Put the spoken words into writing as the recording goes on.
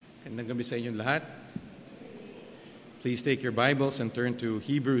Magandang gabi sa inyong lahat. Please take your Bibles and turn to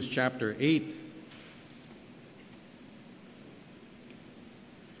Hebrews chapter 8.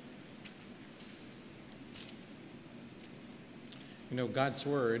 You know, God's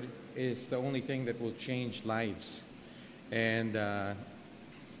Word is the only thing that will change lives. And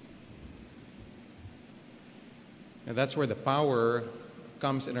that's where the power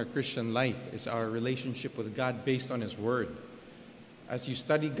comes in our Christian life, is our relationship with God based on His Word. As you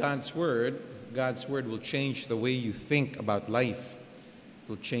study God's Word will change the way you think about life. It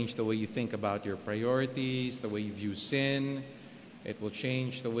will change the way you think about your priorities, the way you view sin. It will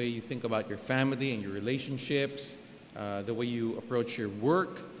change the way you think about your family and your relationships, the way you approach your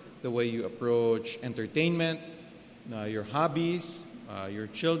work, the way you approach entertainment, your hobbies, your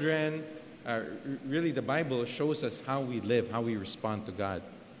children. Really, the Bible shows us how we live, how we respond to God.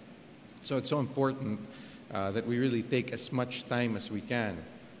 So it's so important that we really take as much time as we can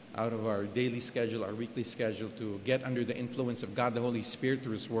out of our daily schedule, our weekly schedule, to get under the influence of God the Holy Spirit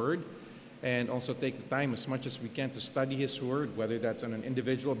through His Word, and also take the time as much as we can to study His Word, whether that's on an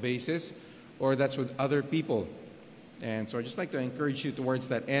individual basis or that's with other people. And so I'd just like to encourage you towards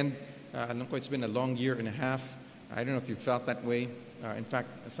that end. Alam ko it's been a long year and a half. I don't know if you felt that way. In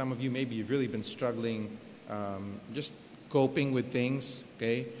fact, some of you maybe you've really been struggling just coping with things,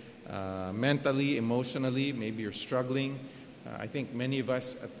 okay? Mentally, emotionally, maybe you're struggling. I think many of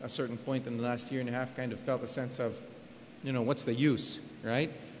us at a certain point in the last year and a half kind of felt a sense of, what's the use, right?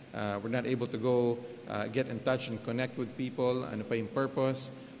 We're not able to go get in touch and connect with people, ano pa yung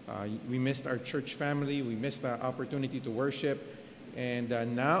purpose. We missed our church family. We missed the opportunity to worship. And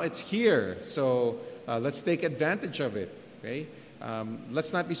now it's here. So let's take advantage of it, okay?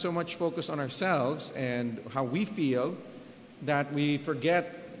 Let's not be so much focused on ourselves and how we feel that we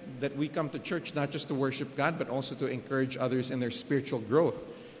forget that we come to church not just to worship God, but also to encourage others in their spiritual growth.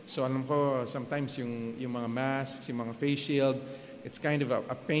 So alam ko, sometimes yung mga masks, yung mga face shield, it's kind of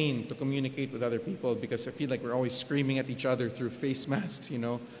a pain to communicate with other people because I feel like we're always screaming at each other through face masks, we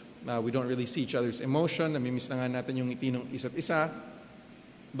don't really see each other's emotion. Namimiss na nga natin yung ngiti ng isa't isa.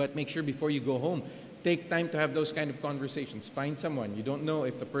 But make sure before you go home, take time to have those kind of conversations. Find someone. You don't know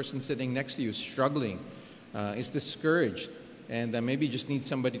if the person sitting next to you is struggling, is discouraged, and maybe you just need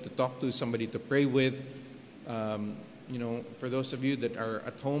somebody to talk to, somebody to pray with. For those of you that are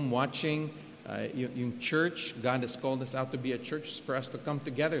at home watching, yung church, God has called us out to be a church for us to come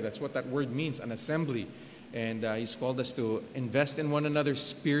together. That's what that word means, an assembly. And He's called us to invest in one another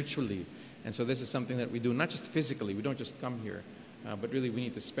spiritually. And so this is something that we do, not just physically. We don't just come here. But really, we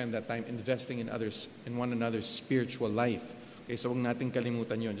need to spend that time investing in others, in one another's spiritual life. Okay, so huwag natin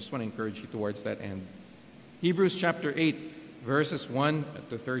kalimutan yun. Just want to encourage you towards that end. Hebrews chapter 8, verses 1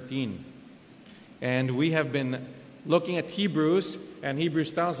 to 13. And we have been looking at Hebrews, and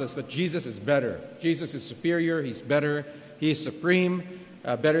Hebrews tells us that Jesus is better. Jesus is superior, He's better, He is supreme,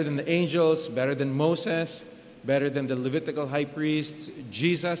 better than the angels, better than Moses, better than the Levitical high priests.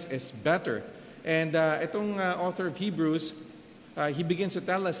 Jesus is better. And itong author of Hebrews, he begins to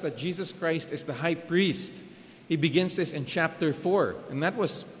tell us that Jesus Christ is the high priest. He begins this in chapter 4. And that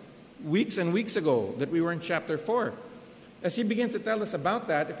was weeks and weeks ago that we were in chapter 4. As he begins to tell us about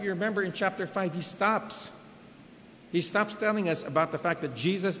that, if you remember in chapter 5, he stops. He stops telling us about the fact that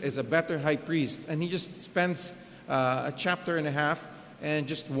Jesus is a better high priest. And he just spends a chapter and a half and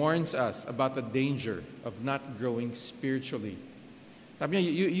just warns us about the danger of not growing spiritually. Sabi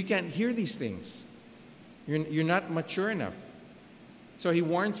niya, you can't hear these things. You're not mature enough. So he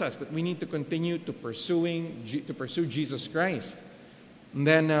warns us that we need to continue to pursue Jesus Christ. And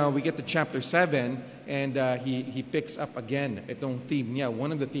then we get to chapter 7, and he picks up again itong theme niya,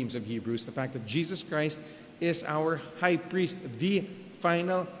 one of the themes of Hebrews, the fact that Jesus Christ is our high priest, the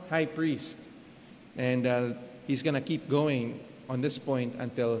final high priest. And he's going to keep going on this point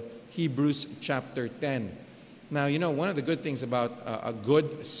until Hebrews chapter 10. Now, one of the good things about a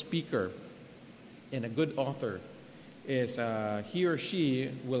good speaker and a good author is he or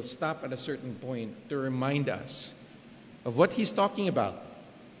she will stop at a certain point to remind us of what he's talking about.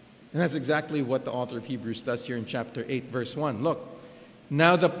 And that's exactly what the author of Hebrews does here in chapter 8, verse 1. Look,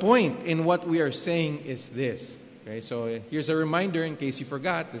 now the point in what we are saying is this. Okay, so here's a reminder in case you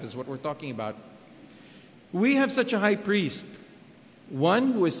forgot. This is what we're talking about. We have such a high priest,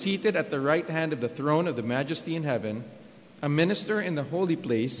 one who is seated at the right hand of the throne of the majesty in heaven, a minister in the holy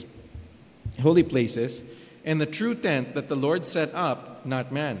places, in the true tent that the Lord set up,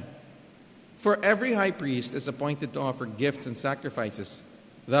 not man. For every high priest is appointed to offer gifts and sacrifices.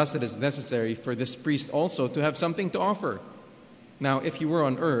 Thus it is necessary for this priest also to have something to offer. Now, if he were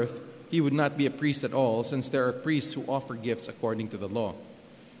on earth, he would not be a priest at all, since there are priests who offer gifts according to the law.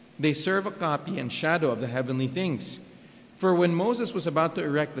 They serve a copy and shadow of the heavenly things. For when Moses was about to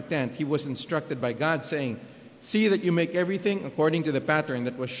erect the tent, he was instructed by God, saying, "See that you make everything according to the pattern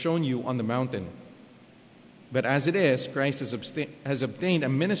that was shown you on the mountain." But as it is, Christ has obtained a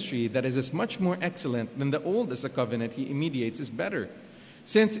ministry that is as much more excellent than the old as the covenant he mediates is better,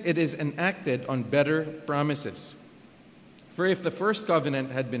 since it is enacted on better promises. For if the first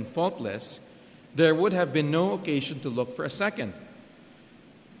covenant had been faultless, there would have been no occasion to look for a second.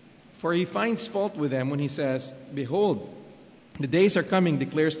 For he finds fault with them when he says, "Behold, the days are coming,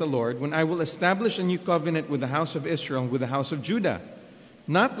 declares the Lord, when I will establish a new covenant with the house of Israel and with the house of Judah,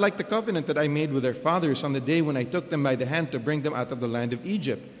 not like the covenant that I made with their fathers on the day when I took them by the hand to bring them out of the land of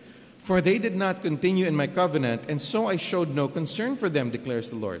Egypt. For they did not continue in my covenant, and so I showed no concern for them, declares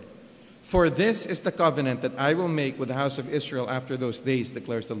the Lord. For this is the covenant that I will make with the house of Israel after those days,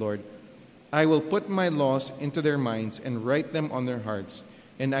 declares the Lord. I will put my laws into their minds and write them on their hearts,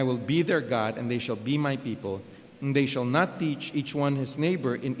 and I will be their God, and they shall be my people. And they shall not teach each one his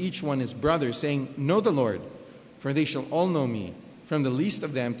neighbor and each one his brother, saying, 'Know the Lord,' for they shall all know me, from the least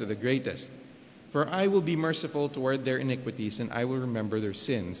of them to the greatest. For I will be merciful toward their iniquities, and I will remember their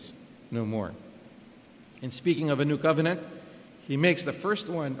sins no more." And speaking of a new covenant, he makes the first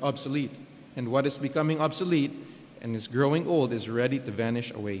one obsolete, and what is becoming obsolete and is growing old is ready to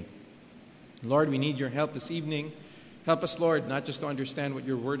vanish away. Lord, we need your help this evening. Help us, Lord, not just to understand what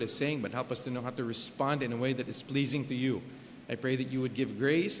your word is saying, but help us to know how to respond in a way that is pleasing to you. I pray that you would give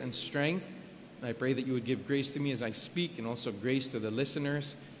grace and strength. And I pray that you would give grace to me as I speak, and also grace to the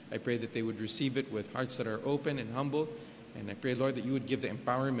listeners. I pray that they would receive it with hearts that are open and humble. And I pray, Lord, that you would give the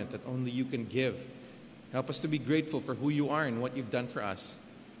empowerment that only you can give. Help us to be grateful for who you are and what you've done for us.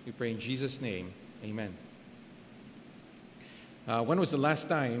 We pray in Jesus' name. Amen. When was the last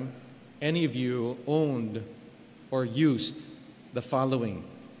time any of you owned or used the following?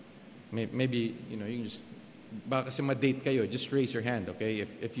 Maybe, you can just, baka kasi ma-date kayo, just raise your hand, okay,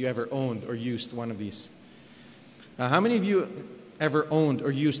 if you ever owned or used one of these. How many of you ever owned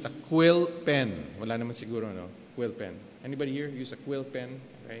or used a quill pen? Wala naman siguro, no? Quill pen. Anybody here use a quill pen?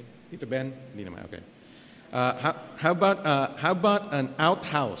 Okay. Tito Ben? Hindi naman, okay. How about an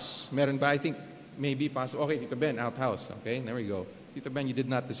outhouse? Meron ba? I think maybe possible. Okay, Tito Ben, outhouse. Okay, there we go. Tito Ben, you did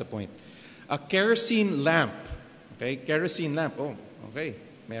not disappoint. A kerosene lamp. Okay, kerosene lamp. Oh, okay.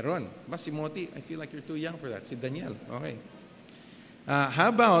 Meron. Ba, si Moti, I feel like you're too young for that. Si Daniel. Okay. How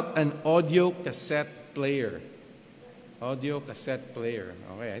about an audio cassette player? Audio cassette player.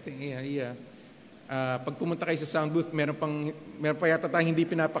 Okay, I think, yeah. Pag pumunta kayo sa sound booth, meron pa yata tayong hindi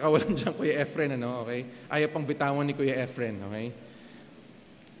pinapakawalan dyan, Kuya Efren, ano? Okay? Ayaw pang bitawan ni Kuya Efren. Okay?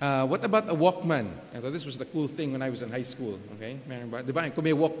 What about a Walkman? This was the cool thing when I was in high school. Okay? Meron ba? Diba? Kung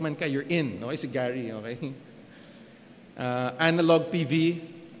may Walkman ka, you're in. Okay? Si Gary. Okay? Analog TV.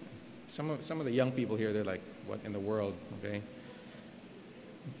 Some of the young people here, they're like, what in the world? Okay?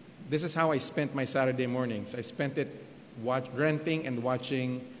 This is how I spent my Saturday mornings. I spent it renting and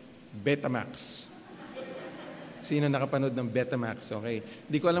watching Betamax. Sino nakapanood ng Betamax? Okay.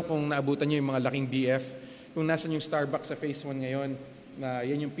 Hindi ko alam kung naabutan nyo yung mga laking BF. Kung nasan yung Starbucks sa Phase 1 ngayon, na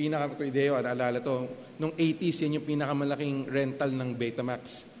yan yung Ideo, naalala to, nung 80s, yan yung pinakamalaking rental ng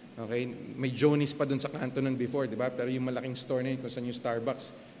Betamax. Okay? May Joni's pa dun sa kanto nun before, di ba? Pero yung malaking store na yun, kung saan yung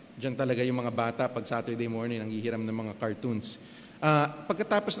Starbucks, dyan talaga yung mga bata pag Saturday morning, nanghihiram ng mga cartoons.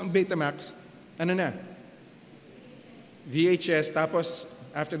 Pagkatapos ng Betamax, ano na? VHS, tapos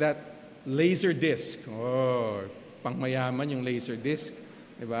after that, Laserdisc. Oh, pangmayaman yung Laserdisc,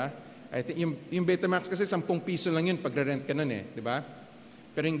 di ba? I think yung Betamax kasi 10 piso lang yun pag rent ka nun di ba?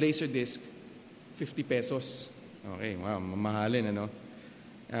 Pero yung Laserdisc, 50 pesos. Okay, wow, mamahalin, ano?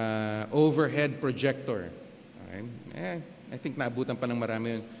 Overhead projector. Okay. I think naabutan pa ng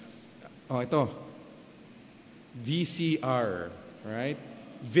marami yun. Oh, ito. VCR, right?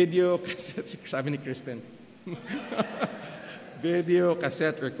 Video cassette, sabi ni Kristen. Video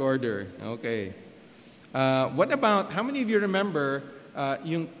cassette recorder. Okay. What about, how many of you remember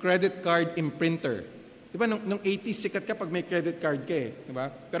yung credit card imprinter? Diba, nung 80s, sikat ka pag may credit card ka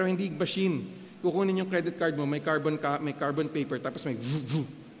Diba? Pero hindi machine. Kukunin yung credit card mo, may carbon paper, tapos may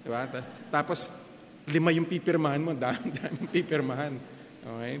diba? Tapos 5 yung pipirmahan mo, dami yung pipirmahan.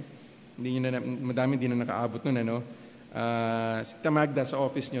 Okay? Madami hindi na nakaabot nun, ano? Si Tamagda sa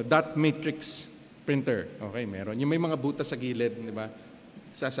office nyo, dot matrix printer. Okay, meron. Yung may mga butas sa gilid, di ba?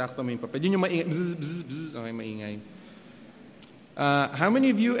 Sasakto mo yung papel. Yun yung maingay. Bzz, bzz, bzz. Okay, maingay. How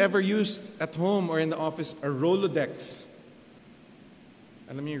many of you ever used at home or in the office a Rolodex?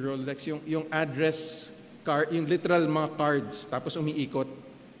 Alam niyo yung Rolodex? Yung address card, yung literal mga cards, tapos umiikot.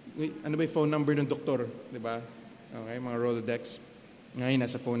 Ano ba yung phone number ng doktor? Di ba? Okay, mga Rolodex. Ngayon,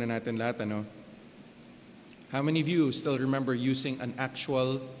 nasa phone na natin lahat, ano? How many of you still remember using an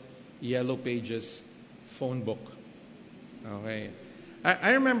actual Yellow Pages phone book? Okay.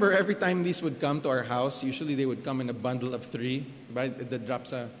 I remember every time these would come to our house, usually they would come in a bundle of 3. The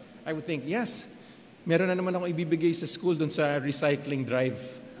drops, I would think, yes, meron na naman ako ibibigay sa school dun sa recycling drive.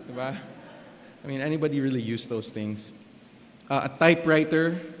 Diba? I mean, anybody really use those things? A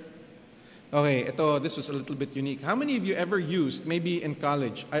typewriter. Okay, this was a little bit unique. How many of you ever used, maybe in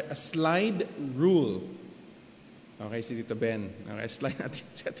college, a slide rule? Okay, si Tito Ben. Okay, slide natin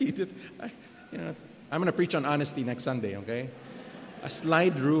si Tito. I'm going to preach on honesty next Sunday, okay? A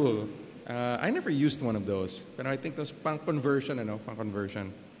slide rule. I never used one of those. But I think those pang conversion.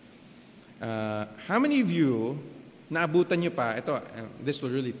 How many of you, naabutan nyo pa, this will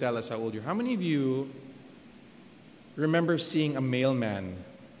really tell us how old you are. How many of you remember seeing a mailman?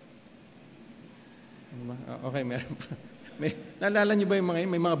 Okay, meron pa. Naalala nyo ba yung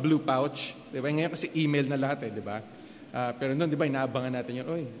may mga blue pouch? Diba? Ngayon kasi email na lahat diba? Pero noon, diba, inaabangan natin yun,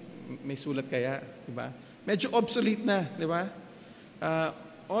 oy, may sulat kaya, diba? Medyo obsolete na, diba?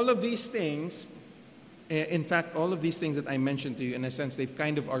 All of these things, in fact, all of these things that I mentioned to you, in a sense,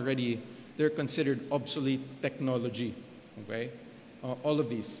 they're considered obsolete technology, okay? All of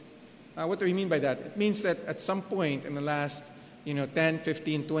these. What do we mean by that? It means that at some point in the last, 10,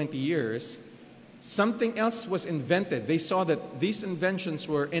 15, 20 years, something else was invented. They saw that these inventions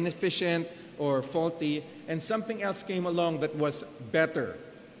were inefficient or faulty, and something else came along that was better.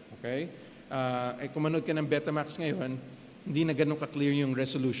 Okay? Kung manood ka ng Betamax ngayon, hindi na ganun ka-clear yung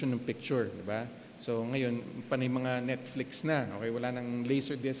resolution ng picture, di ba? So ngayon, panay mga Netflix na, okay? Wala nang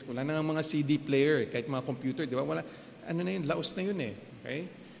Laserdisc, wala nang mga CD player, kahit mga computer, di ba? Wala, laos na yun okay?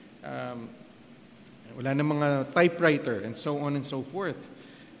 Wala nang mga typewriter, and so on and so forth.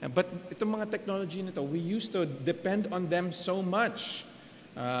 But itong mga technology nito, we used to depend on them so much.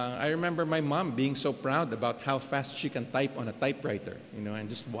 I remember my mom being so proud about how fast she can type on a typewriter, and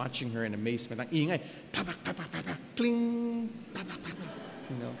just watching her in amazement. Ang ingay, papak, papak, papak, cling, papak,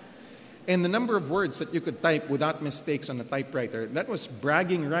 papak, And the number of words that you could type without mistakes on a typewriter, that was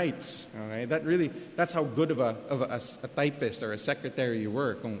bragging rights. Okay? That's how good of a typist or a secretary you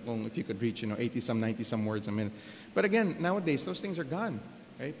were, if you could reach, 80-some, 90-some words a minute. But again, nowadays, those things are gone.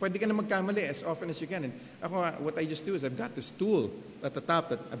 Okay? Pwede ka na magkamali as often as you can. And what I just do is I've got this tool at the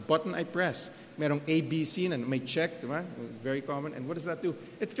top, a button I press. Merong A, B, C, and may check, diba? Very common. And what does that do?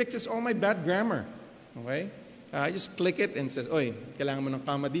 It fixes all my bad grammar. Okay? I just click it and it says, oy, kailangan mo ng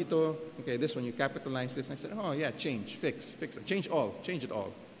comma dito. Okay, this one, you capitalize this. And I said, oh yeah, fix it. Change it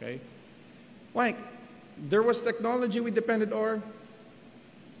all. Okay? Why? There was technology we depended on.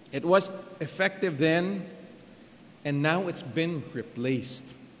 It was effective then, and now it's been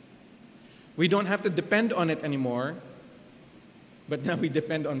replaced. We don't have to depend on it anymore, but now we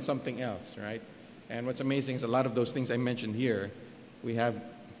depend on something else, right? And what's amazing is a lot of those things I mentioned here,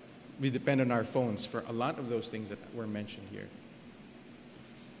 we depend on our phones for a lot of those things that were mentioned here.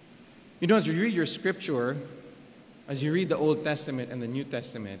 As you read your scripture, as you read the Old Testament and the New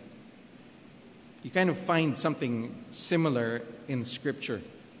Testament, you kind of find something similar in scripture.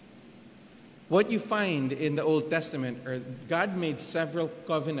 What you find in the Old Testament are God made several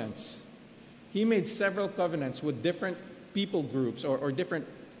covenants. He made several covenants with different people groups or different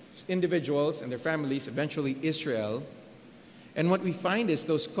individuals and their families, eventually Israel. And what we find is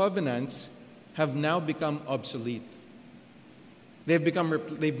those covenants have now become obsolete. They've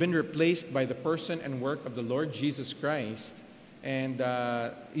been replaced by the person and work of the Lord Jesus Christ. And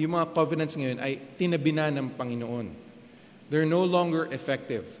yung mga covenants ngayon ay tinabi na ng Panginoon. They're no longer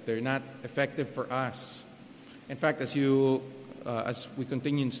effective. They're not effective for us. In fact, as we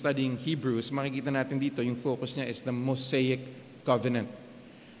continue studying Hebrews, makikita natin dito yung focus niya is the Mosaic covenant.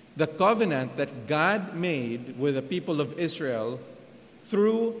 The covenant that God made with the people of Israel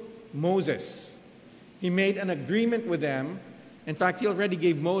through Moses. He made an agreement with them. In fact, he already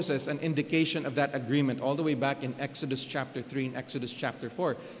gave Moses an indication of that agreement all the way back in Exodus chapter 3 and Exodus chapter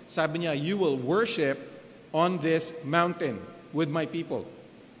 4. Sabi niya, you will worship on this mountain with my people.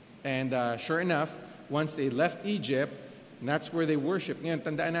 And sure enough, once they left Egypt, that's where they worship. Ngayon,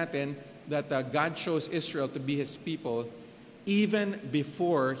 tandaan natin that God chose Israel to be His people even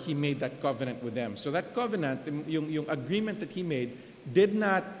before He made that covenant with them. So that covenant, yung agreement that He made, did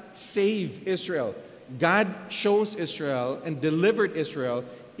not save Israel. God chose Israel and delivered Israel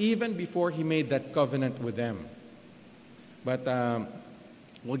even before He made that covenant with them. But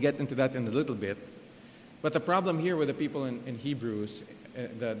we'll get into that in a little bit. But the problem here with the people in Hebrews,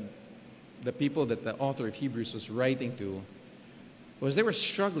 the people that the author of Hebrews was writing to, was they were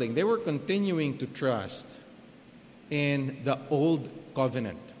struggling. They were continuing to trust in the Old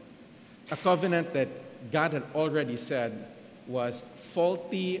covenant. A covenant that God had already said was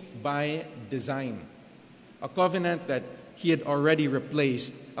faulty by design. A covenant that He had already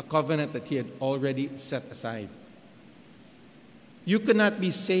replaced, a covenant that He had already set aside. You cannot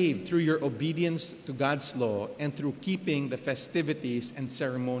be saved through your obedience to God's law and through keeping the festivities and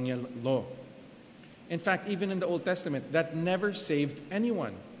ceremonial law. In fact, even in the Old Testament, that never saved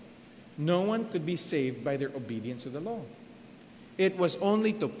anyone. No one could be saved by their obedience to the law. It was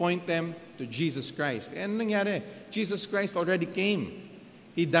only to point them to Jesus Christ. And nangyari, Jesus Christ already came.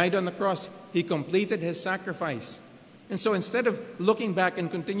 He died on the cross. He completed His sacrifice. And so instead of looking back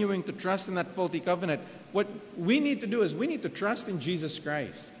and continuing to trust in that faulty covenant, what we need to do is we need to trust in Jesus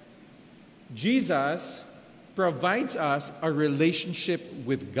Christ. Jesus provides us a relationship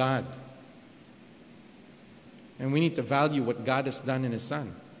with God. And we need to value what God has done in His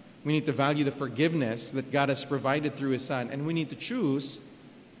Son. We need to value the forgiveness that God has provided through His Son. And we need to choose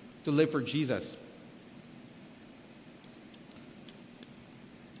to live for Jesus.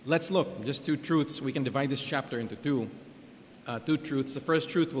 Let's look. Just two truths. We can divide this chapter into two. Two truths. The first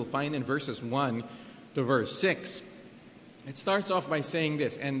truth we'll find in verses 1 to verse 6. It starts off by saying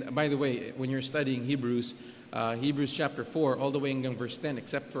this. And by the way, when you're studying Hebrews chapter 4, all the way in verse 10,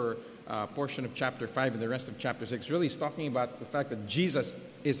 except for a portion of chapter 5 and the rest of chapter 6, really is talking about the fact that Jesus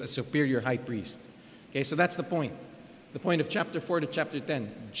is a superior high priest. Okay, so that's the point. The point of chapter 4 to chapter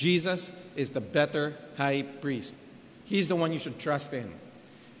 10. Jesus is the better high priest. He's the one you should trust in.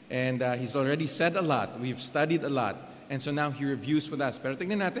 And He's already said a lot. We've studied a lot. And so now He reviews with us. Pero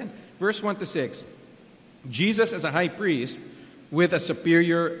tingnan natin, verse 1 to 6. Jesus is a high priest with a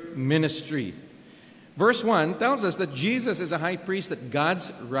superior ministry. Verse 1 tells us that Jesus is a high priest at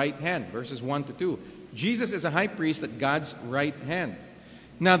God's right hand. Verses 1 to 2. Jesus is a high priest at God's right hand.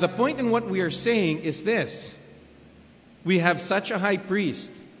 Now, the point in what we are saying is this. We have such a high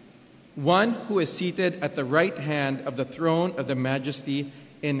priest, one who is seated at the right hand of the throne of the majesty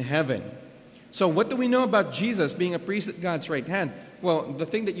in heaven. So what do we know about Jesus being a priest at God's right hand? Well, the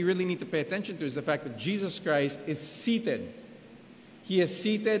thing that you really need to pay attention to is the fact that Jesus Christ is seated. He is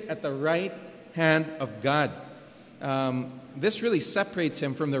seated at the right hand of God. This really separates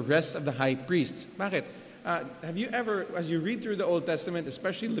Him from the rest of the high priests. Bakit? Have you ever, as you read through the Old Testament,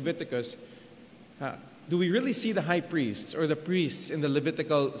 especially Leviticus, do we really see the high priests or the priests in the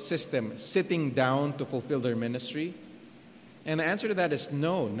Levitical system sitting down to fulfill their ministry? And the answer to that is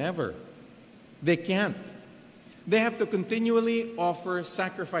no, never. They can't. They have to continually offer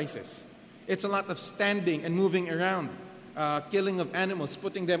sacrifices. It's a lot of standing and moving around, killing of animals,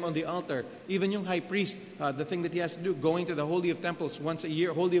 putting them on the altar. Even yung high priest, the thing that he has to do, going to the Holy of Temples once a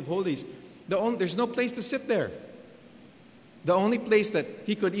year, Holy of Holies, there's no place to sit there. The only place that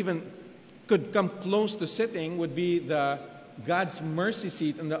he could come close to sitting would be the God's mercy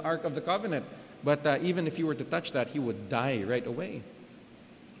seat in the Ark of the Covenant. But even if he were to touch that, he would die right away.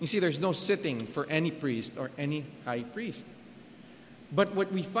 You see, there's no sitting for any priest or any high priest. But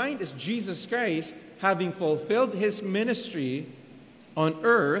what we find is Jesus Christ, having fulfilled His ministry on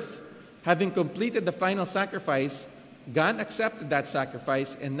earth, having completed the final sacrifice, God accepted that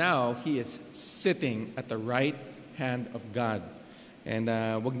sacrifice, and now He is sitting at the right hand of God. And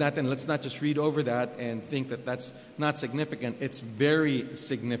let's not just read over that and think that that's not significant. It's very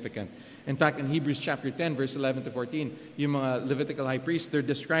significant. In fact, in Hebrews chapter 10, verse 11 to 14, yung mga Levitical high priests, they're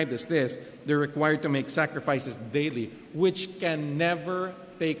described as this. They're required to make sacrifices daily, which can never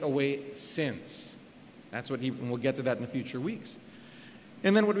take away sins. That's what we'll get to that in the future weeks.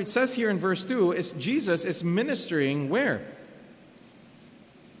 And then what it says here in verse 2 is Jesus is ministering where?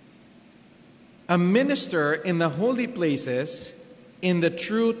 A minister in the holy places, in the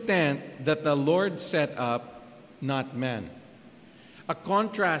true tent that the Lord set up, not man. A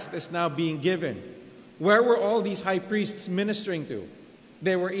contrast is now being given. Where were all these high priests ministering to?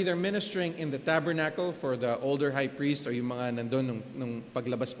 They were either ministering in the tabernacle for the older high priests or yung mga nandun nung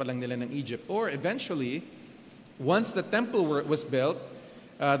paglabas pa lang nila ng Egypt. Or eventually, once the temple was built,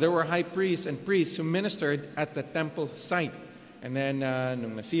 there were high priests and priests who ministered at the temple site. And then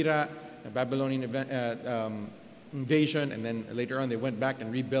nung nasira, the Babylonian invasion, and then later on they went back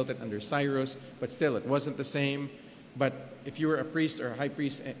and rebuilt it under Cyrus. But still, it wasn't the same. But if you were a priest or a high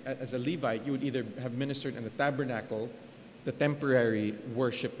priest as a Levite, you would either have ministered in the tabernacle, the temporary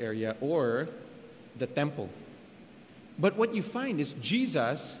worship area, or the temple. But what you find is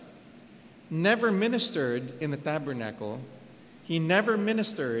Jesus never ministered in the tabernacle. He never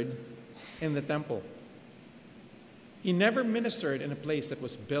ministered in the temple. He never ministered in a place that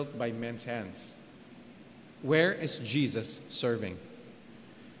was built by men's hands. Where is Jesus serving?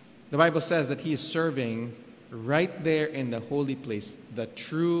 The Bible says that He is serving right there in the holy place, the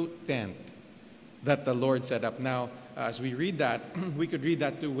true tent that the Lord set up. Now, as we read that, we could read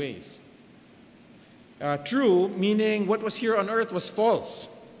that two ways. True, meaning what was here on earth was false,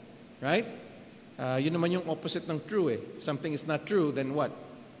 right? Yun naman yung opposite ng true eh. If something is not true, then what?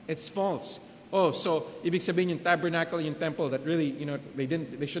 It's false. Oh, so ibig sabihin yung tabernacle, yung temple that really,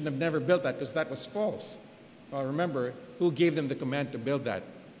 they shouldn't have never built that because that was false. Well, remember, who gave them the command to build that?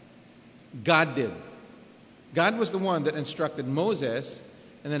 God did. God was the one that instructed Moses,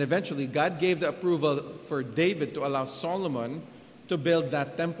 and then eventually God gave the approval for David to allow Solomon to build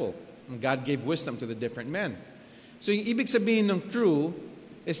that temple. And God gave wisdom to the different men. So yung ibig sabihin ng true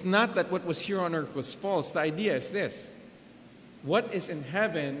is not that what was here on earth was false. The idea is this. What is in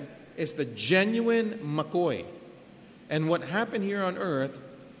heaven is the genuine McCoy. And what happened here on earth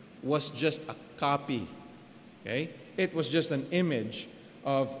was just a copy. Okay? It was just an image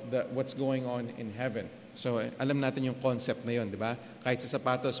of what's going on in heaven. So, alam natin yung concept na yun, di ba? Kahit sa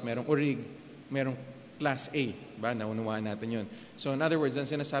sapatos, merong urig, merong class A, di ba? Naunawaan natin yun. So, in other words, ang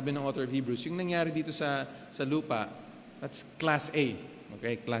sinasabi ng author of Hebrews, yung nangyari dito sa lupa, that's class A.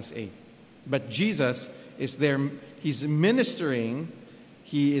 Okay, class A. But Jesus is there, He's ministering,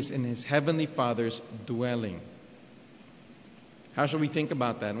 He is in His heavenly Father's dwelling. How should we think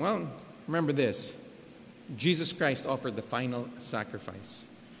about that? Well, remember this. Jesus Christ offered the final sacrifice,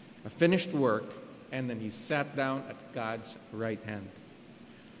 a finished work, and then He sat down at God's right hand.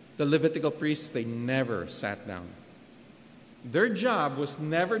 The Levitical priests, they never sat down. Their job was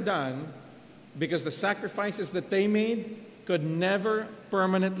never done because the sacrifices that they made could never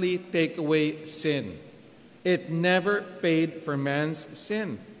permanently take away sin. It never paid for man's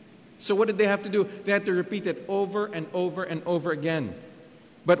sin. So what did they have to do? They had to repeat it over and over and over again.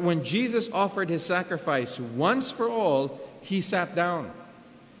 But when Jesus offered His sacrifice once for all, He sat down.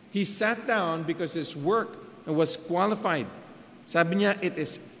 He sat down because His work was qualified. Sabi niya, it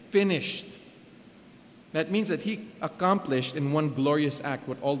is finished. That means that He accomplished in one glorious act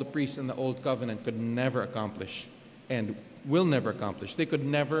what all the priests in the Old Covenant could never accomplish and will never accomplish. They could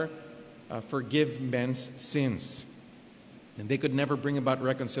never forgive men's sins. And they could never bring about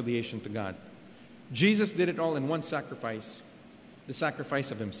reconciliation to God. Jesus did it all in one sacrifice, the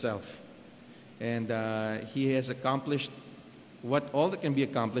sacrifice of Himself. And He has accomplished all that can be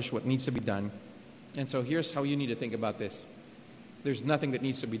accomplished, what needs to be done. And so here's how you need to think about this. There's nothing that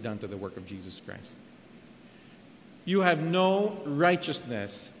needs to be done to the work of Jesus Christ. You have no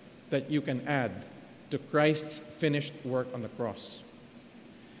righteousness that you can add to Christ's finished work on the cross.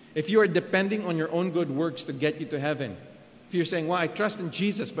 If you are depending on your own good works to get you to heaven, if you're saying, well, I trust in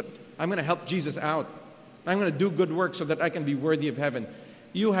Jesus, but I'm going to help Jesus out. I'm going to do good work so that I can be worthy of heaven.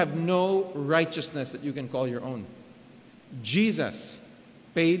 You have no righteousness that you can call your own. Jesus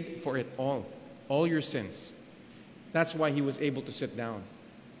paid for it all your sins. That's why He was able to sit down.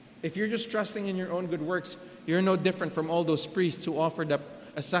 If you're just trusting in your own good works, you're no different from all those priests who offered up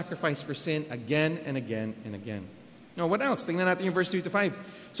a sacrifice for sin again and again and again. Now, what else? Tingnan natin yung verse 3 to 5.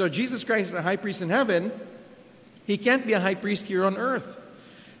 So, Jesus Christ is a high priest in heaven. He can't be a high priest here on earth.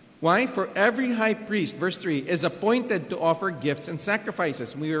 Why? For every high priest, verse 3, is appointed to offer gifts and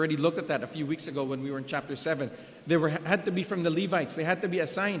sacrifices. We already looked at that a few weeks ago when we were in chapter 7. They had to be from the Levites. They had to be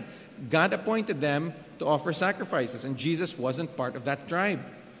assigned. God appointed them to offer sacrifices, and Jesus wasn't part of that tribe.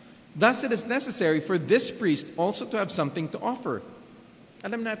 Thus, it is necessary for this priest also to have something to offer.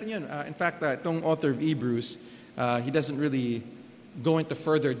 Alam natin yun. In fact, itong author of Hebrews, he doesn't really go into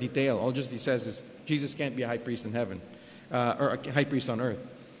further detail. All just he says is Jesus can't be a high priest in heaven, or a high priest on earth.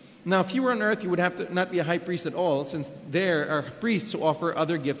 Now, if you were on earth, you would have to not be a high priest at all, since there are priests who offer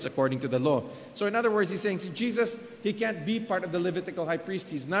other gifts according to the law. So in other words, he's saying, see, Jesus, He can't be part of the Levitical high priest.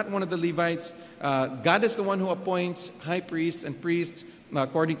 He's not one of the Levites. God is the one who appoints high priests and priests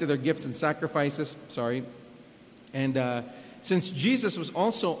according to their gifts and sacrifices. And since Jesus was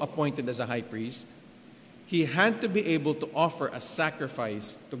also appointed as a high priest, He had to be able to offer a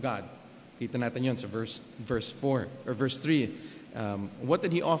sacrifice to God. Kita natin yun sa verse 4 or verse 3. What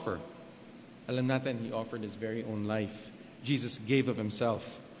did He offer? Alam natin, He offered His very own life. Jesus gave of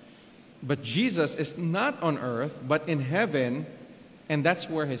Himself. But Jesus is not on earth, but in heaven, and that's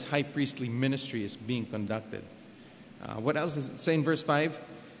where His high priestly ministry is being conducted. What else does it say in verse 5?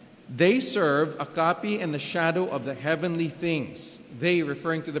 They serve a copy and the shadow of the heavenly things. They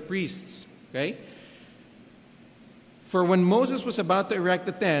referring to the priests. Okay? For when Moses was about to erect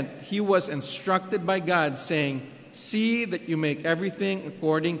the tent, he was instructed by God, saying, see that you make everything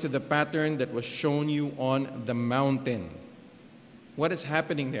according to the pattern that was shown you on the mountain. What is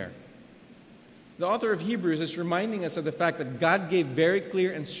happening there? The author of Hebrews is reminding us of the fact that God gave very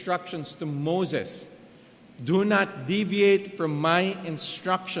clear instructions to Moses Do not deviate from my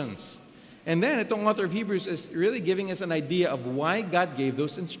instructions. And then, itong author of Hebrews is really giving us an idea of why God gave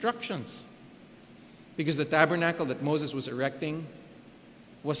those instructions. Because the tabernacle that Moses was erecting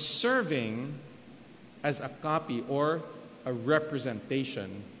was serving as a copy or a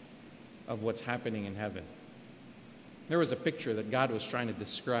representation of what's happening in heaven. There was a picture that God was trying to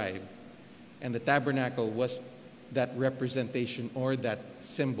describe, and the tabernacle was that representation or that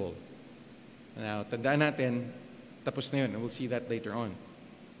symbol. Now, tandaan natin, tapos na yun, and we'll see that later on.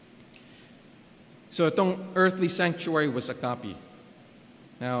 So itong earthly sanctuary was a copy.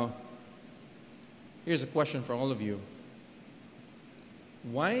 Now, here's a question for all of you.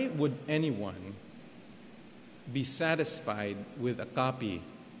 Why would anyone be satisfied with a copy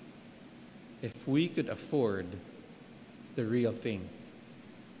if we could afford the real thing?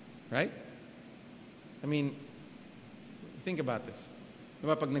 Right? I mean, think about this.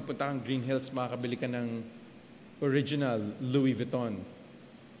 Diba, pag nagpunta kang Green Hills, makakabili ka ng original Louis Vuitton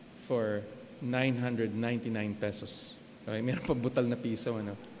for 999 pesos. Okay? Meron pang butal na piso,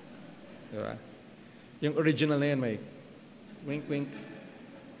 ano? Diba? Yung original na yan, may wink-wink.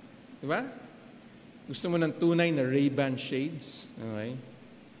 Diba? Gusto mo ng tunay na Ray-Ban shades, okay?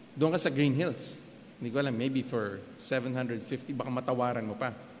 Doon ka sa Green Hills. Hindi ko alam, maybe for 750, baka matawaran mo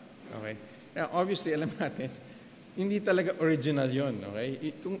pa. Okay? Now, obviously, alam natin, hindi talaga original yon,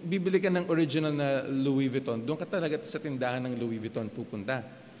 okay? Kung bibili ka ng original na Louis Vuitton, doon ka talaga sa tindahan ng Louis Vuitton pupunta.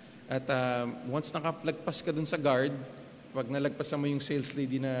 At once nakalagpas ka doon sa guard, pag nalagpasan mo yung sales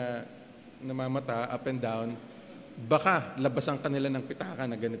lady na namamata up and down, baka labasan ka nila ng pitaka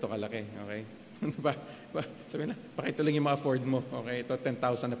na ganito kalaki, okay? Diba? Sabi na, pakita lang yung ma-afford mo, okay? Ito,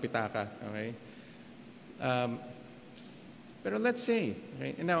 10,000 na pitaka, okay? But let's say,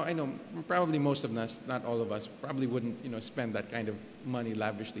 okay, and now I know probably most of us, not all of us, probably wouldn't, spend that kind of money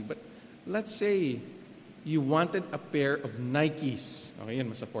lavishly. But let's say you wanted a pair of Nikes, okay, yun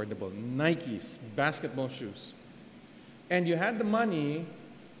mas affordable, Nikes, basketball shoes, and you had the money,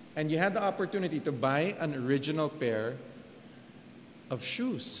 and you had the opportunity to buy an original pair of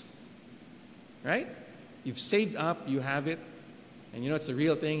shoes, right? You've saved up, you have it, and it's the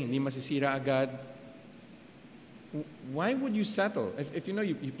real thing, hindi masisira agad. Why would you settle? If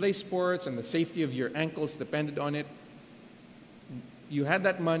you play sports and the safety of your ankles depended on it, you had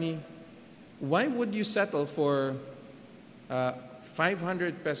that money, why would you settle for a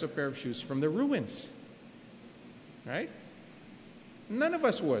 500 peso pair of shoes from the ruins? Right? None of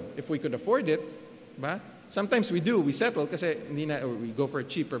us would if we could afford it. Ba? Sometimes we do, we settle kasi or we go for a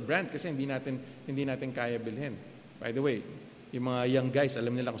cheaper brand kasi hindi natin kaya bilhin. By the way, yung mga young guys,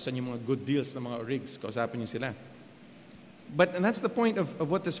 alam nila kung saan yung mga good deals ng mga rigs, kausapin niyo sila. And that's the point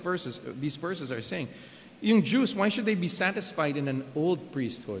of what these verses are saying. Yung Jews, why should they be satisfied in an old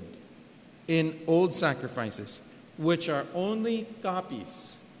priesthood, in old sacrifices, which are only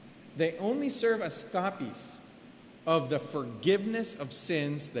copies? They only serve as copies of the forgiveness of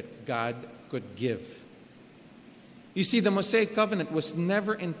sins that God could give. You see, the Mosaic covenant was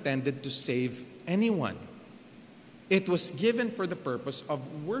never intended to save anyone. It was given for the purpose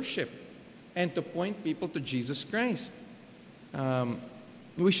of worship and to point people to Jesus Christ.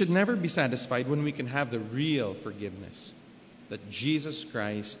 We should never be satisfied when we can have the real forgiveness that Jesus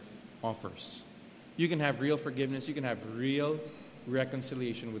Christ offers. You can have real forgiveness, you can have real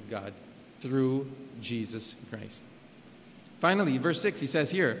reconciliation with God through Jesus Christ. Finally, verse 6, he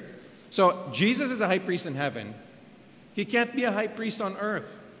says here, so Jesus is a high priest in heaven. He can't be a high priest on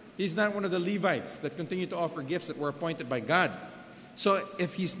earth. He's not one of the Levites that continue to offer gifts that were appointed by God. So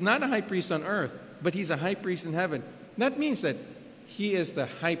if he's not a high priest on earth, but he's a high priest in heaven, that means that he is the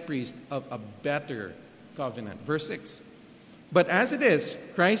high priest of a better covenant. Verse 6. But as it is,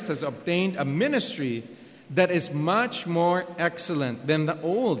 Christ has obtained a ministry that is much more excellent than the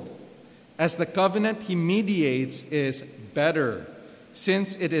old, as the covenant he mediates is better,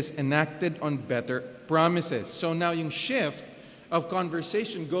 since it is enacted on better promises. So now yung shift of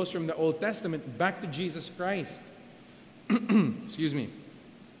conversation goes from the Old Testament back to Jesus Christ. Excuse me.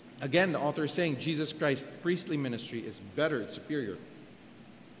 Again, the author is saying Jesus Christ's priestly ministry is better, it's superior.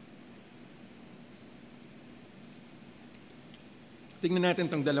 Tingnan natin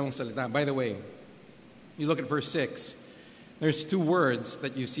itong dalawang salita. By the way, you look at verse 6. There's two words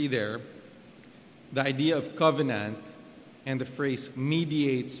that you see there. The idea of covenant and the phrase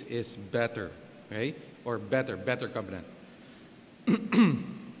mediates is better. Okay? Or better covenant.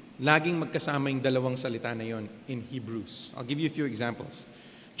 Laging magkasama yung dalawang salita na yon in Hebrews. I'll give you a few examples.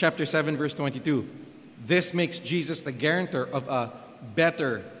 Chapter 7, verse 22. This makes Jesus the guarantor of a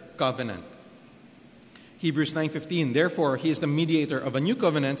better covenant. Hebrews 9:15. Therefore, he is the mediator of a new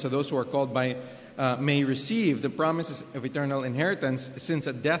covenant, so those who are called by may receive the promises of eternal inheritance, since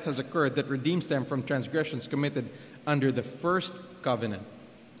a death has occurred that redeems them from transgressions committed under the first covenant.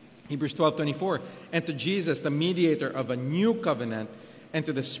 Hebrews 12:24, and to Jesus, the mediator of a new covenant, and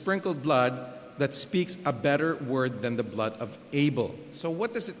to the sprinkled blood that speaks a better word than the blood of Abel. So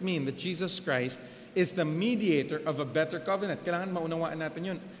what does it mean that Jesus Christ is the mediator of a better covenant? Kailangan maunawaan natin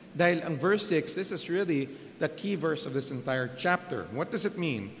yun. Dahil ang verse 6, this is really the key verse of this entire chapter. What does it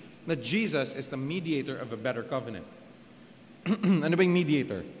mean that Jesus is the mediator of a better covenant? Ano ba yung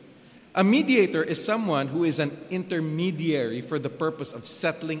mediator? A mediator is someone who is an intermediary for the purpose of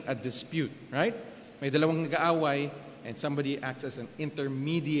settling a dispute, right? May dalawang nag-aaway and somebody acts as an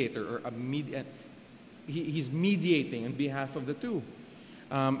intermediator or he's mediating on behalf of the two.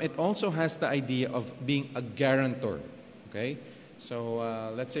 It also has the idea of being a guarantor, okay? So,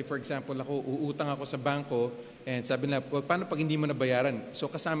 let's say for example, uutang ako sa bangko and sabi nila, well, paano pag hindi mo nabayaran? So,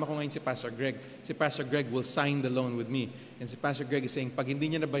 kasama ko ngayon si Pastor Greg. Si Pastor Greg will sign the loan with me. And si Pastor Greg is saying, pag hindi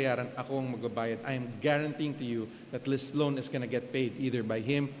niya nabayaran, ako ang magbabayad. I am guaranteeing to you that this loan is going to get paid either by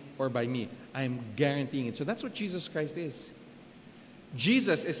him or by me. I am guaranteeing it. So that's what Jesus Christ is.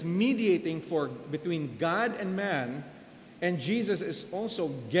 Jesus is mediating between God and man, and Jesus is also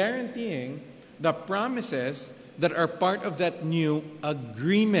guaranteeing the promises that are part of that new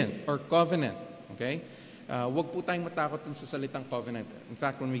agreement or covenant. Okay? Wag po tayong matakot dun sa salitang covenant. In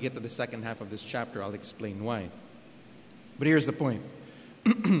fact, when we get to the second half of this chapter, I'll explain why. But here's the point.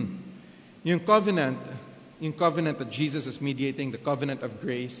 Yung covenant that Jesus is mediating, the covenant of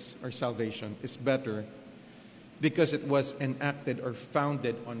grace or salvation, is better because it was enacted or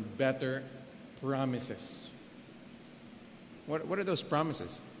founded on better promises. What are those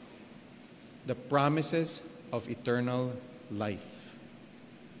promises? The promises of eternal life.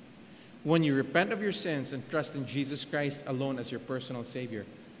 When you repent of your sins and trust in Jesus Christ alone as your personal Savior,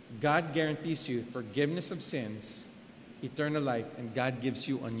 God guarantees you forgiveness of sins, eternal life, and God gives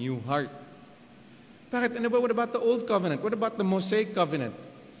you a new heart. Bakit? Ano ba? What about the old covenant? What about the Mosaic covenant?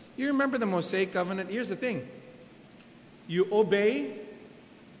 You remember the Mosaic covenant? Here's the thing. You obey,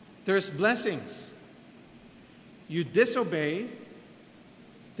 there's blessings. You disobey,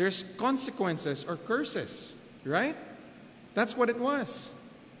 there's consequences or curses, right? That's what it was.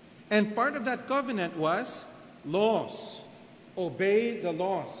 And part of that covenant was laws. Obey the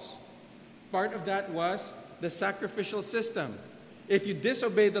laws. Part of that was the sacrificial system. If you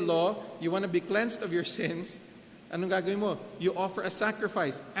disobey the law, you want to be cleansed of your sins, anong gagawin mo? You offer a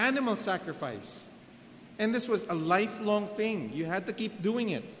sacrifice, animal sacrifice. And this was a lifelong thing. You had to keep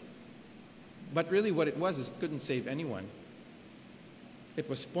doing it. But really what it was is it couldn't save anyone. It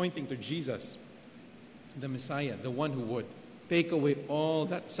was pointing to Jesus, the Messiah, the one who would take away all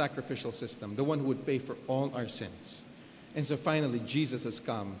that sacrificial system, the one who would pay for all our sins. And so finally, Jesus has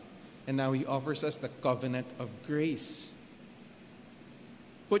come, and now he offers us the covenant of grace.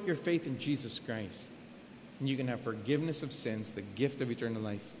 Put your faith in Jesus Christ, and you can have forgiveness of sins, the gift of eternal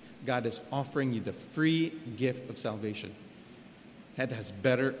life. God is offering you the free gift of salvation. It has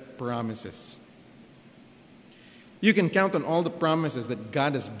better promises. You can count on all the promises that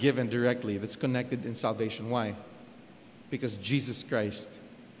God has given directly that's connected in salvation. Why? Because Jesus Christ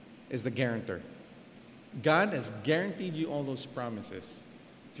is the guarantor. God has guaranteed you all those promises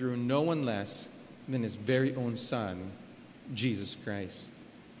through no one less than his very own Son, Jesus Christ.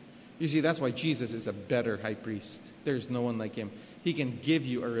 You see, that's why Jesus is a better high priest. There's no one like him. He can give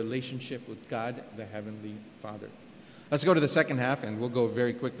you a relationship with God, the Heavenly Father. Let's go to the second half, and we'll go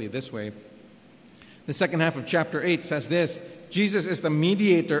very quickly this way. The second half of chapter 8 says this: Jesus is the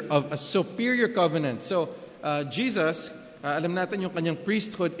mediator of a superior covenant. So, Jesus, alam natin yung kanyang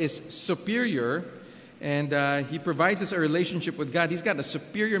priesthood is superior, and he provides us a relationship with God. He's got a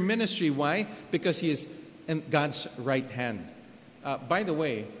superior ministry. Why? Because he is in God's right hand. By the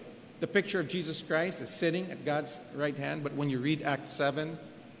way, the picture of Jesus Christ is sitting at God's right hand, but when you read Acts 7,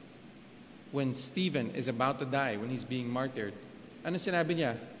 when Stephen is about to die, when he's being martyred, ano sinabi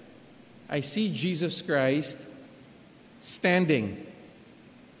niya? I see Jesus Christ standing.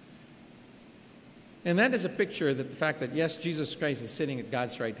 And that is a picture that the fact that, yes, Jesus Christ is sitting at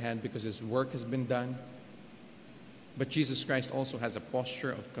God's right hand because his work has been done, but Jesus Christ also has a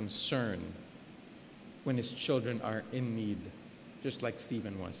posture of concern when his children are in need, just like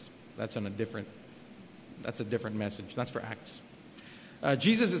Stephen was. That's a different message. That's for Acts.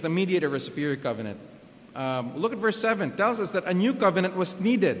 Jesus is the mediator of a superior covenant. Look at verse 7. It tells us that a new covenant was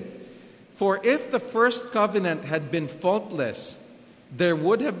needed. For if the first covenant had been faultless, there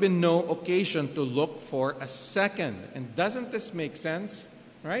would have been no occasion to look for a second. And doesn't this make sense?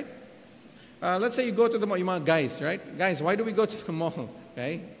 Right? Let's say you go to the mall, yung mga guys, right? Guys, why do we go to the mall?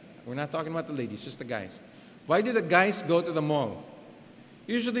 Okay? We're not talking about the ladies, just the guys. Why do the guys go to the mall?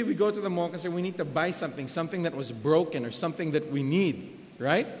 Usually we go to the mall because we need to buy something that was broken or something that we need,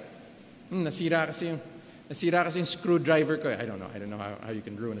 right? Nasira kasi yung screwdriver ko. I don't know how you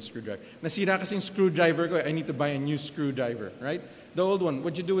can ruin a screwdriver. Nasira kasi yung screwdriver ko. I need to buy a new screwdriver, right? The old one,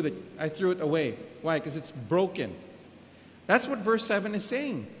 what'd you do with it? I threw it away. Why? Because it's broken. That's what verse 7 is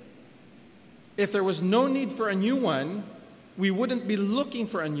saying. If there was no need for a new one, we wouldn't be looking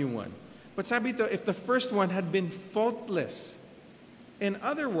for a new one. But sabi ito, if the first one had been faultless, in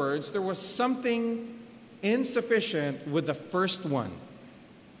other words, there was something insufficient with the first one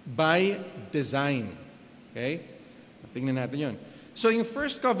by design. Okay? Tingnan natin yun. So yung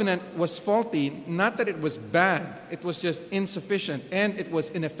first covenant was faulty, not that it was bad, it was just insufficient and it was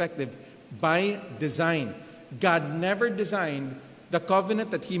ineffective by design. God never designed the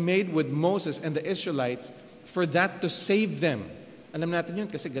covenant that He made with Moses and the Israelites for that to save them. Alam natin yun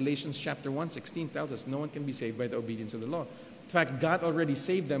kasi Galatians chapter 1:16 tells us no one can be saved by the obedience of the law. In fact, God already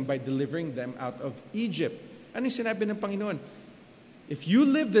saved them by delivering them out of Egypt. Ano yung sinabi ng Panginoon? If you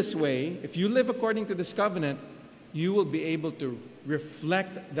live this way, if you live according to this covenant, you will be able to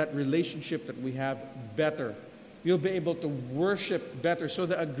reflect that relationship that we have better. You'll be able to worship better. So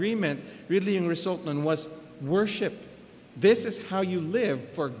the agreement, really yung result nun was worship. This is how you live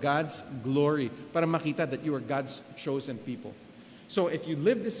for God's glory, para makita that you are God's chosen people. So if you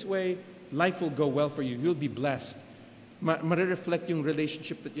live this way, life will go well for you. You'll be blessed. Marireflect yung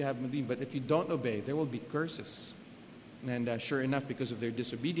relationship that you have with Him. But if you don't obey, there will be curses. And sure enough, because of their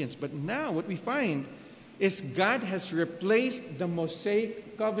disobedience. But now what we find is God has replaced the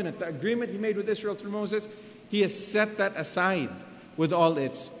Mosaic covenant, the agreement He made with Israel through Moses. He has set that aside with all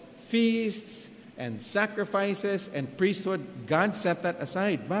its feasts and sacrifices and priesthood. God set that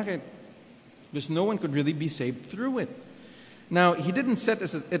aside. Bakit? Because no one could really be saved through it. Now, He didn't set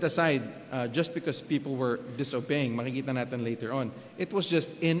it aside just because people were disobeying. Makikita natin later on. It was just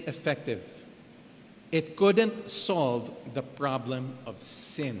ineffective. It couldn't solve the problem of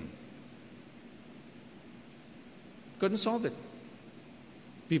sin. Couldn't solve it.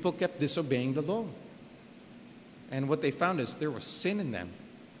 People kept disobeying the law. And what they found is there was sin in them.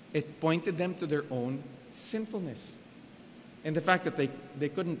 It pointed them to their own sinfulness. And the fact that they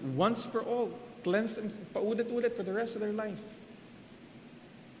couldn't once for all cleanse them, paulit-ulit for the rest of their life.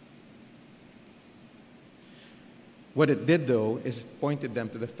 What it did, though, is it pointed them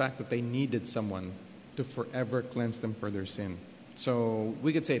to the fact that they needed someone to forever cleanse them for their sin. So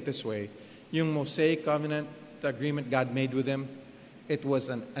we could say it this way. Yung Mosaic covenant, the agreement God made with them, it was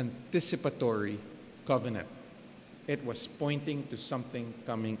an anticipatory covenant. It was pointing to something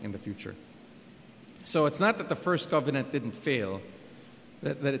coming in the future. So it's not that the first covenant didn't fail,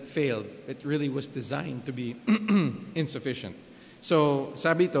 that it failed. It really was designed to be insufficient. So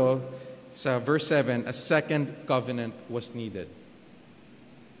sabi ito, sa verse 7, a second covenant was needed.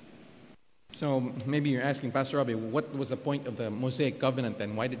 So maybe you're asking, Pastor Robbie, what was the point of the Mosaic covenant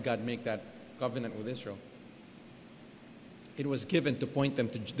then? Why did God make that covenant with Israel? It was given to point them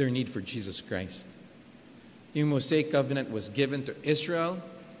to their need for Jesus Christ. The Mosaic covenant was given to Israel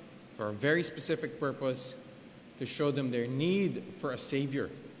for a very specific purpose, to show them their need for a Savior,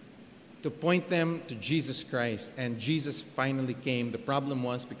 to point them to Jesus Christ. And Jesus finally came. The problem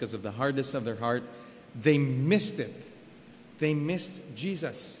was, because of the hardness of their heart, they missed it. They missed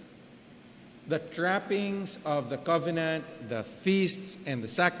Jesus. The trappings of the covenant, the feasts and the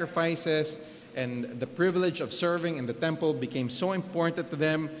sacrifices, and the privilege of serving in the temple became so important to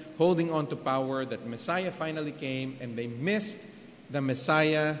them, holding on to power, that Messiah finally came, and they missed the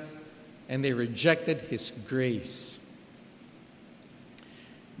Messiah, and they rejected His grace.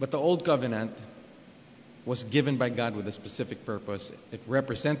 But the old covenant was given by God with a specific purpose. It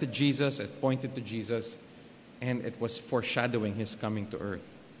represented Jesus, it pointed to Jesus, and it was foreshadowing His coming to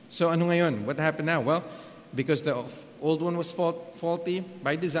earth. So ano ngayon? What happened now? Well, because the old one was faulty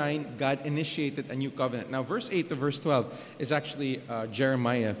by design, God initiated a new covenant. Now, verse 8 to verse 12 is actually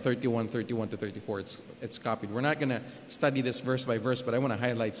Jeremiah 31 to 34. It's copied. We're not going to study this verse by verse, but I want to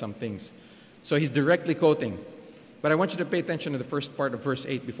highlight some things. So he's directly quoting. But I want you to pay attention to the first part of verse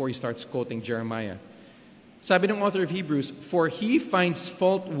 8 before he starts quoting Jeremiah. Sabi ng author of Hebrews, for he finds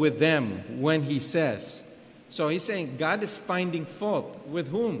fault with them when he says. So he's saying God is finding fault. With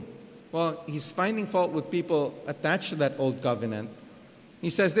whom? Well, He's finding fault with people attached to that old covenant. He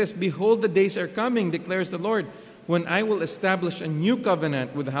says this, behold, the days are coming, declares the Lord, when I will establish a new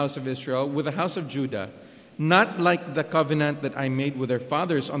covenant with the house of Israel, with the house of Judah, not like the covenant that I made with their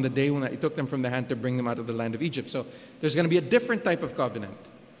fathers on the day when I took them from the hand to bring them out of the land of Egypt. So there's going to be a different type of covenant.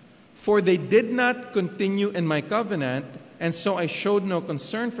 For they did not continue in my covenant, and so I showed no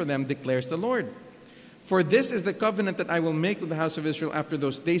concern for them, declares the Lord. For this is the covenant that I will make with the house of Israel after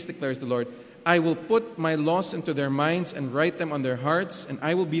those days, declares the Lord. I will put my laws into their minds and write them on their hearts, and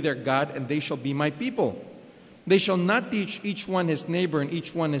I will be their God, and they shall be my people. They shall not teach each one his neighbor and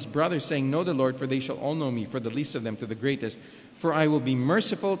each one his brother, saying, Know the Lord, for they shall all know me, for the least of them to the greatest. For I will be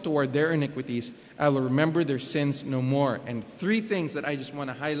merciful toward their iniquities. I will remember their sins no more. And three things that I just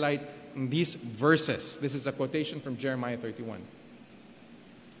want to highlight in these verses. This is a quotation from Jeremiah 31.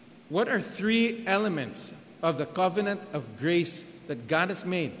 What are three elements of the covenant of grace that God has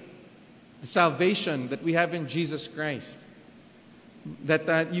made? The salvation that we have in Jesus Christ,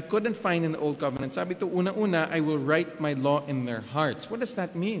 that you couldn't find in the Old Covenant. Sabi to, una-una, I will write my law in their hearts. What does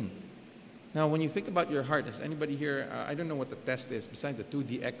that mean? Now, when you think about your heart, does anybody here, I don't know what the test is besides the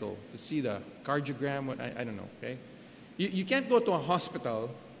 2D echo, to see the cardiogram, I don't know, okay? You can't go to a hospital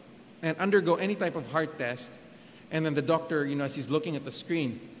and undergo any type of heart test, and then the doctor, as he's looking at the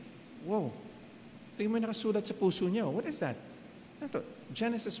screen, whoa, tingin mo nakasulat sa puso niyo. What is that?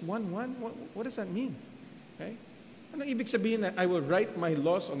 Genesis 1:1? What does that mean? Okay? Anong ibig sabihin na I will write my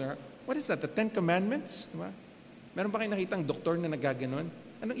laws on their heart? What is that? The Ten Commandments? Diba? Meron ba kayo nakitang doktor na nagaganon?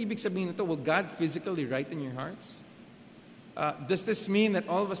 Anong ibig sabihin nito? Will God physically write in your hearts? Does this mean that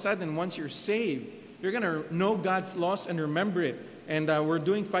all of a sudden, once you're saved, you're going to know God's laws and remember it? And we're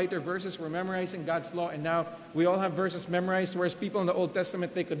doing fighter verses, we're memorizing God's law, and now we all have verses memorized, whereas people in the Old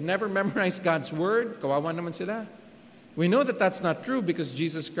Testament, they could never memorize God's word. Kawawa naman sila. We know that that's not true because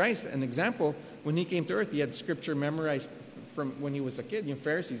Jesus Christ, an example, when he came to earth, he had scripture memorized from when he was a kid. Yung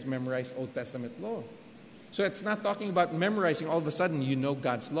Pharisees memorized Old Testament law. So it's not talking about memorizing all of a sudden you know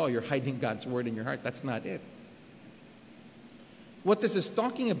God's law, you're hiding God's word in your heart. That's not it. What this is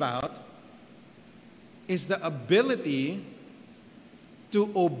talking about is the ability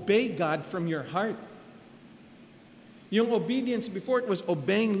to obey God from your heart. Yung obedience before, it was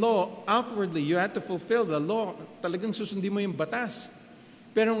obeying law outwardly. You had to fulfill the law. Talagang susundin mo yung batas.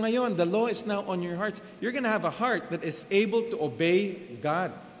 Pero ngayon, the law is now on your hearts. You're going to have a heart that is able to obey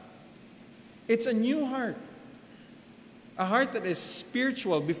God. It's a new heart. A heart that is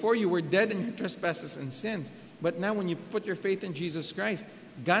spiritual. Before you were dead in your trespasses and sins. But now when you put your faith in Jesus Christ,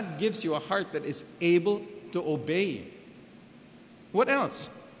 God gives you a heart that is able to obey. What else?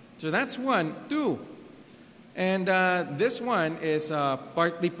 So that's one. Two. And this one is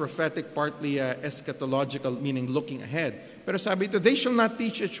partly prophetic, partly eschatological, meaning looking ahead. Pero sabi ito, they shall not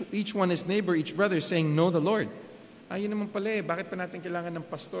teach each one his neighbor, each brother, saying, Know the Lord. Yun naman pala bakit pa natin kailangan ng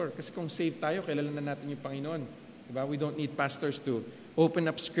pastor? Kasi kung saved tayo, kilala na natin yung Panginoon. Diba? We don't need pastors to open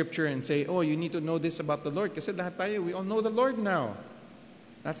up scripture and say, oh, you need to know this about the Lord. Kasi lahat tayo, we all know the Lord now.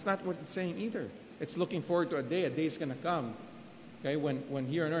 That's not what it's saying either. It's looking forward to a day is going to come. Okay, when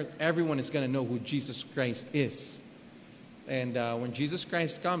here on earth, everyone is going to know who Jesus Christ is. And when Jesus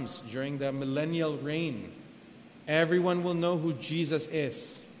Christ comes during the millennial reign, everyone will know who Jesus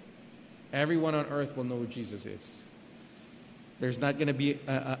is. Everyone on earth will know who Jesus is. There's not going to be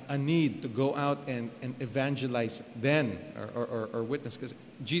a need to go out and evangelize then or witness, because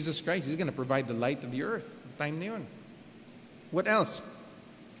Jesus Christ is going to provide the light of the earth. Time na yun. What else?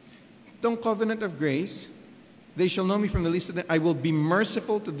 Itong covenant of grace, they shall know me from the least of them. I will be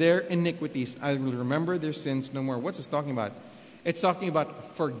merciful to their iniquities. I will remember their sins no more. What's this talking about? It's talking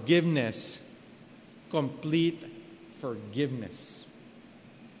about forgiveness. Complete forgiveness.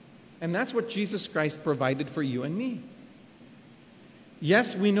 And that's what Jesus Christ provided for you and me.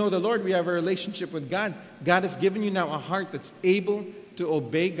 Yes, we know the Lord. We have a relationship with God. God has given you now a heart that's able to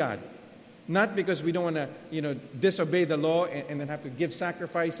obey God. Not because we don't want to, disobey the law and then have to give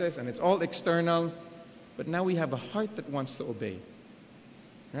sacrifices and it's all external. But now we have a heart that wants to obey.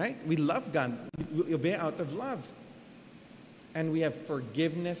 Right? We love God. We obey out of love. And we have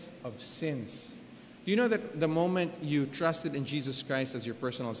forgiveness of sins. Do you know that the moment you trusted in Jesus Christ as your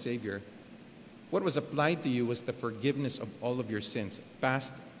personal Savior, what was applied to you was the forgiveness of all of your sins,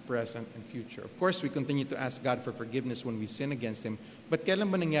 past, present, and future. Of course, we continue to ask God for forgiveness when we sin against Him. But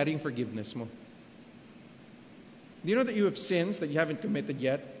kailan ba nangyari yung forgiveness mo? Do you know that you have sins that you haven't committed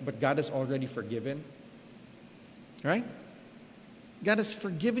yet, but God has already forgiven? Right? God has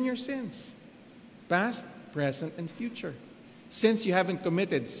forgiven your sins. Past, present, and future. Sins you haven't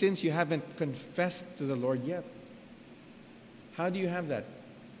committed, sins you haven't confessed to the Lord yet. How do you have that?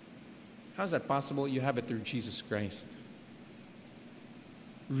 How is that possible? You have it through Jesus Christ.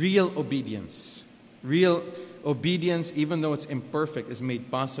 Real obedience. Real obedience, even though it's imperfect, is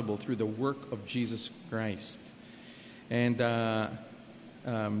made possible through the work of Jesus Christ. And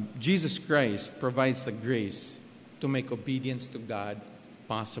Jesus Christ provides the grace to make obedience to God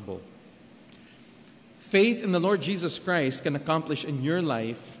possible. Faith in the Lord Jesus Christ can accomplish in your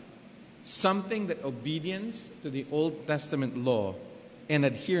life something that obedience to the Old Testament law and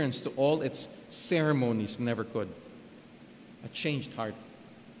adherence to all its ceremonies never could. A changed heart.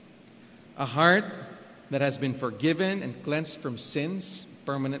 A heart that has been forgiven and cleansed from sins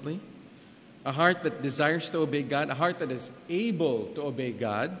permanently. A heart that desires to obey God. A heart that is able to obey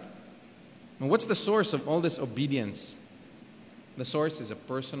God. And what's the source of all this obedience? The source is a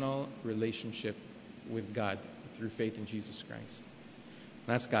personal relationship with God through faith in Jesus Christ.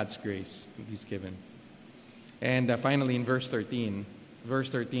 That's God's grace that He's given. And finally, in verse 13,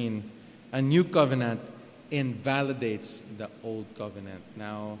 a new covenant invalidates the old covenant.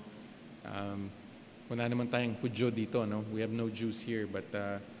 Now, wala naman tayong Hudyo dito, no? We have no Jews here, but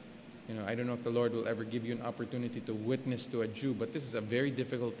I don't know if the Lord will ever give you an opportunity to witness to a Jew, but this is a very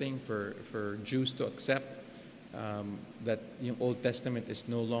difficult thing for Jews to accept, that the Old Testament is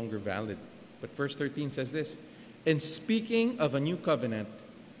no longer valid. But verse 13 says this, in speaking of a new covenant,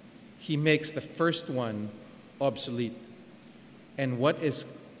 He makes the first one obsolete. And what is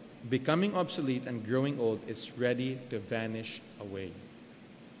becoming obsolete and growing old is ready to vanish away.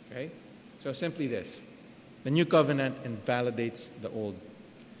 Okay? So simply this, the new covenant invalidates the old.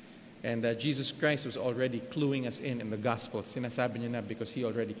 And Jesus Christ was already cluing us in the gospel. Sinasabi niya na because He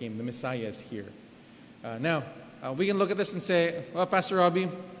already came. The Messiah is here. Now, we can look at this and say, well, Pastor Robbie,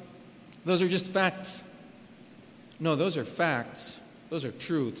 those are just facts. No, those are facts. Those are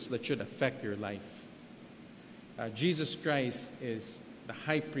truths that should affect your life. Jesus Christ is the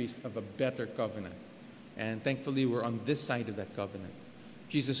high priest of a better covenant. And thankfully, we're on this side of that covenant.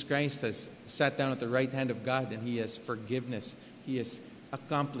 Jesus Christ has sat down at the right hand of God, and He has forgiveness. He has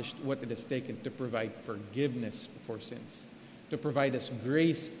accomplished what it has taken to provide forgiveness for sins, to provide us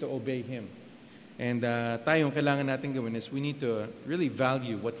grace to obey Him. And tayong kailangan natin gawin is we need to really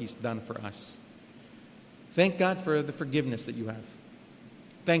value what He's done for us. Thank God for the forgiveness that you have.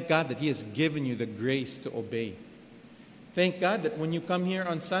 Thank God that He has given you the grace to obey. Thank God that when you come here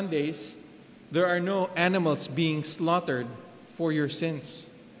on Sundays, there are no animals being slaughtered for your sins.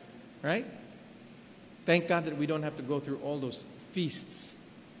 Right? Thank God that we don't have to go through all those feasts,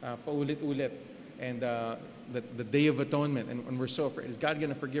 paulit-ulit, and the Day of Atonement, and we're so afraid. Is God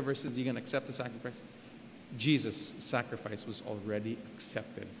going to forgive our sins? Is He going to accept the sacrifice? Jesus' sacrifice was already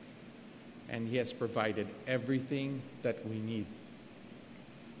accepted, and He has provided everything that we need.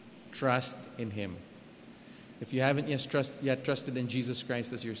 Trust in Him. If you haven't yet trusted in Jesus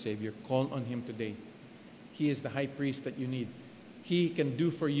Christ as your Savior, call on Him today. He is the high priest that you need. He can do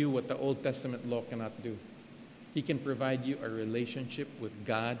for you what the Old Testament law cannot do. He can provide you a relationship with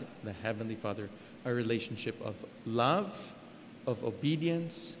God, the Heavenly Father, a relationship of love, of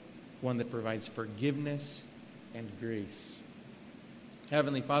obedience, one that provides forgiveness and grace.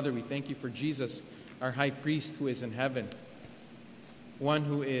 Heavenly Father, we thank You for Jesus, our high priest who is in heaven, one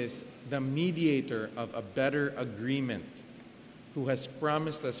who is the mediator of a better agreement, who has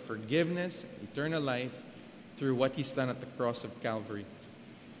promised us forgiveness, eternal life, through what He's done at the cross of Calvary.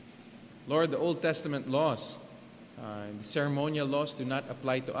 Lord, the Old Testament laws, the ceremonial laws do not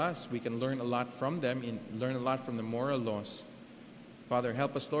apply to us. We can learn a lot from them and learn a lot from the moral laws. Father,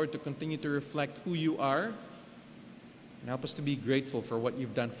 help us, Lord, to continue to reflect who You are, and help us to be grateful for what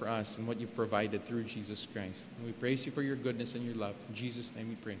You've done for us and what You've provided through Jesus Christ. And we praise You for Your goodness and Your love. In Jesus' name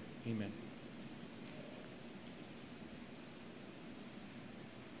we pray. Amen.